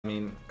I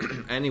mean,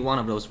 any one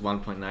of those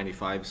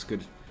 1.95s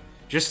could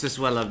just as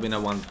well have been a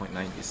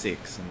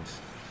 1.96, and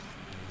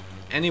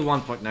any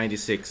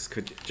 1.96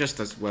 could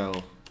just as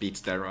well beat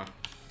Terra.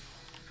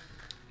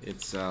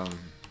 It's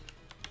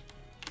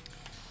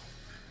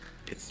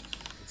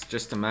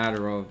just a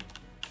matter of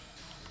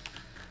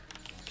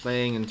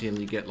playing until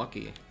you get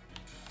lucky.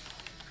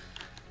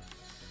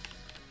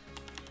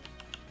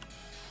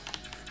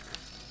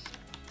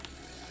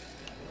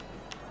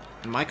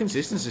 And my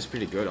consistency is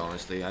pretty good,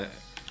 honestly.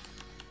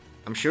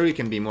 I'm sure you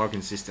can be more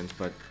consistent,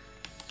 but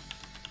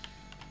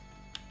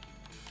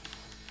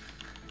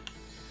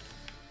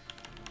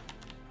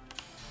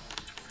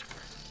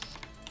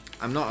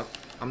I'm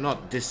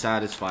not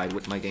dissatisfied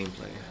with my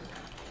gameplay.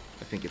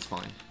 I think it's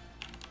fine.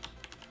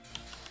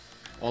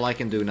 All I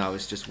can do now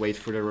is just wait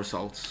for the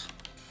results.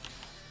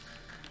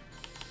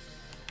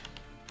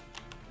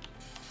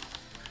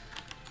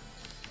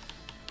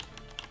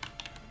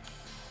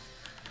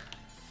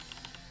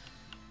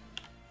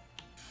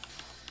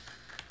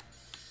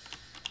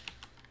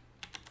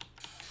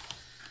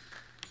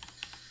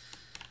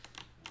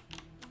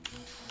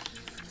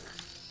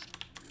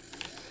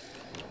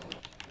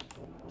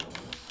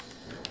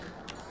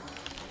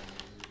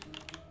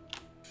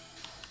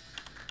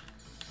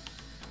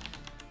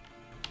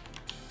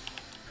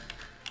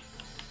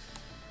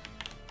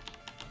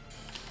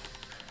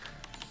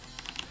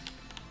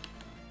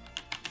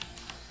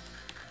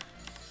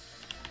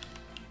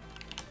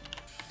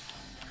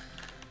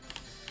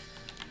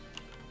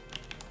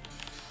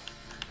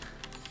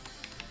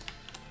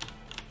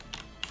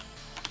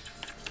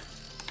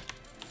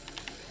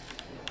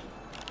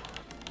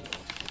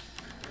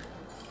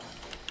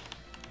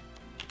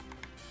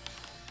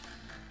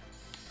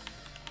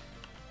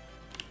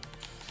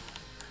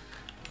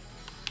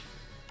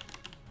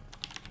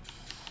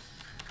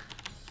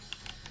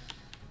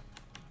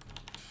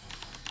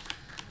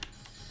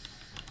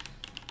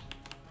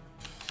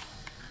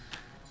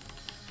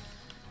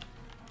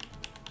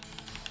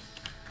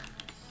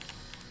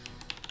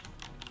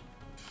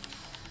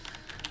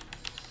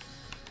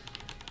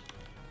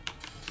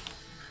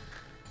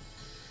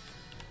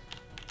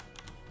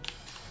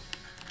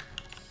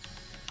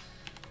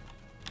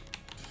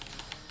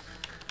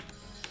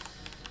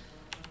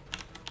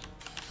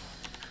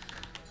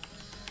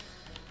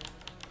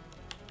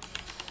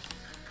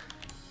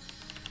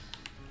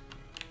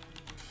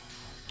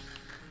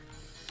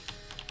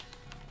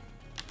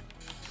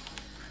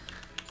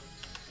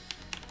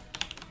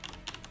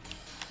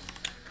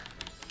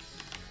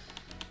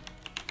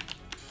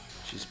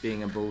 She's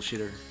being a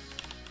bullshitter.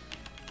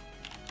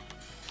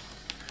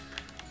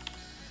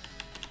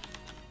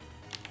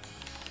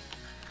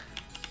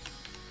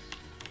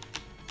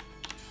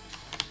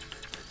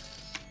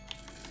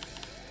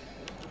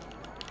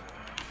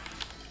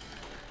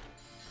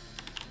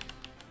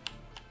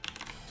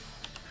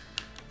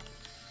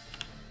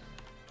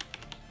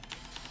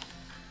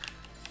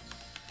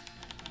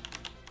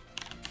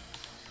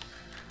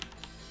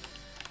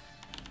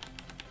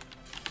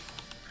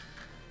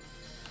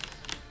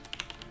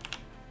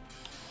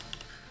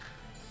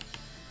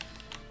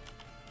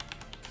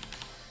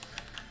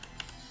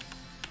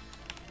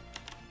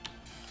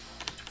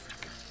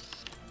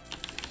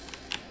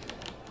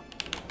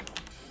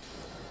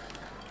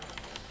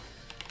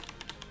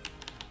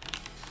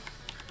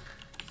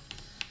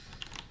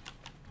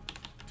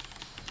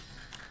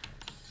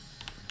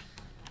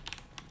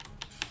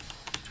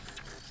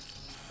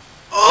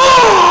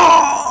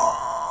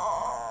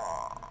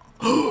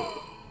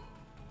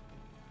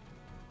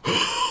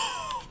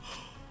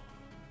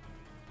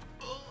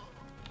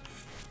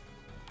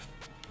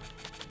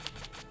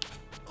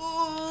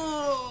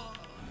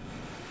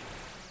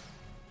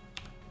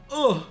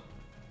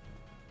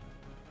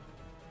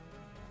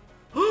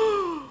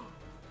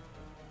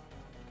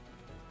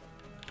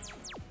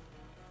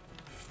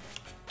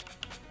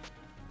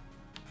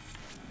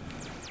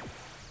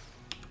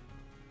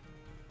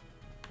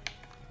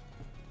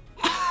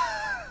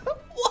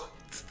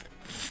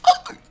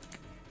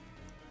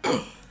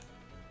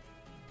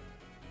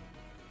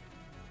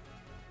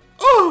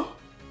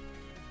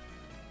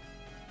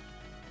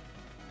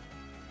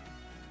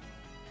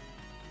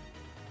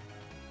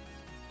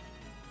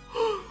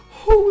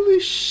 Holy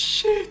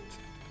shit!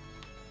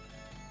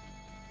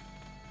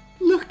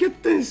 Look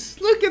at this!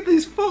 Look at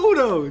these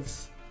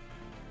photos!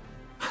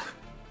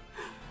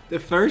 The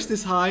first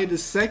is high, the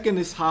second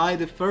is high,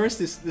 the third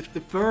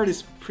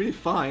is pretty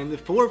fine, the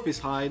fourth is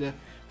high, the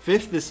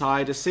fifth is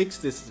high, the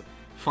sixth is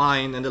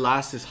fine, and the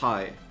last is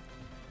high.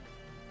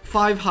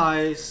 5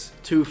 highs,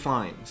 2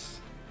 fines.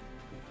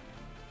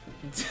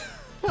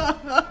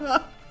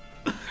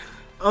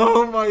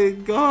 Oh my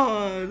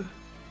god!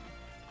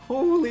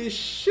 Holy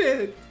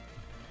shit!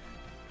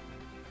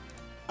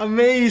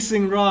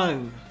 Amazing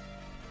run!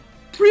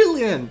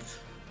 Brilliant!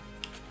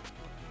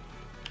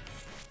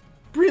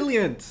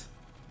 Brilliant!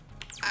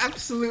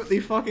 Absolutely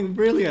fucking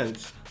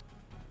brilliant!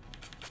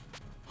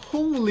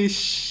 Holy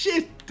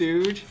shit,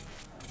 dude!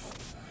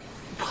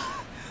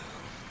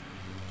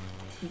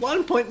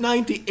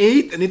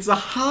 1.98 and it's a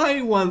high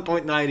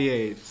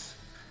 1.98.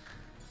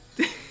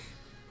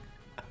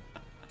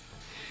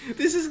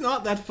 This is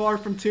not that far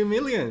from 2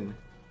 million.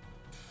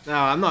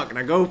 Now, I'm not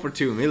gonna go for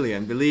 2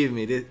 million, believe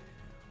me.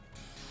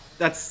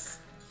 That's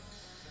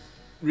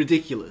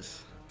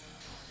ridiculous.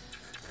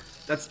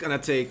 That's gonna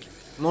take,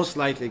 most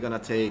likely gonna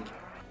take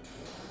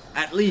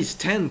at least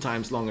 10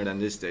 times longer than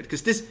this did.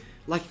 Because this,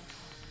 like,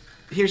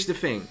 here's the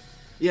thing.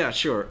 Yeah,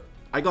 sure,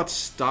 I got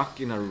stuck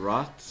in a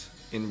rut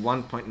in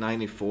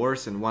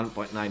 1.94s and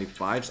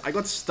 1.95s. I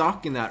got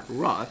stuck in that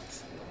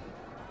rut.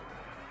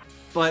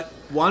 But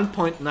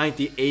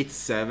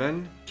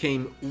 1.987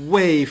 came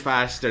way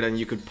faster than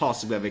you could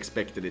possibly have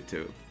expected it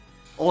to.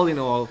 All in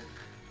all,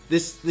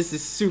 this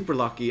is super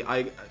lucky.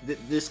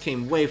 This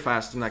came way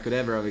faster than I could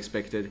ever have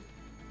expected.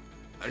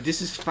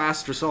 This is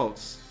fast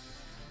results.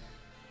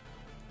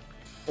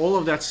 All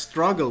of that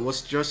struggle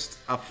was just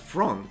a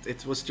front.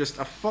 It was just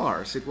a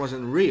farce. It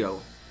wasn't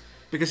real.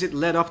 Because it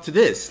led up to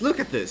this. Look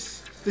at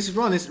this. This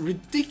run is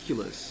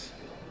ridiculous.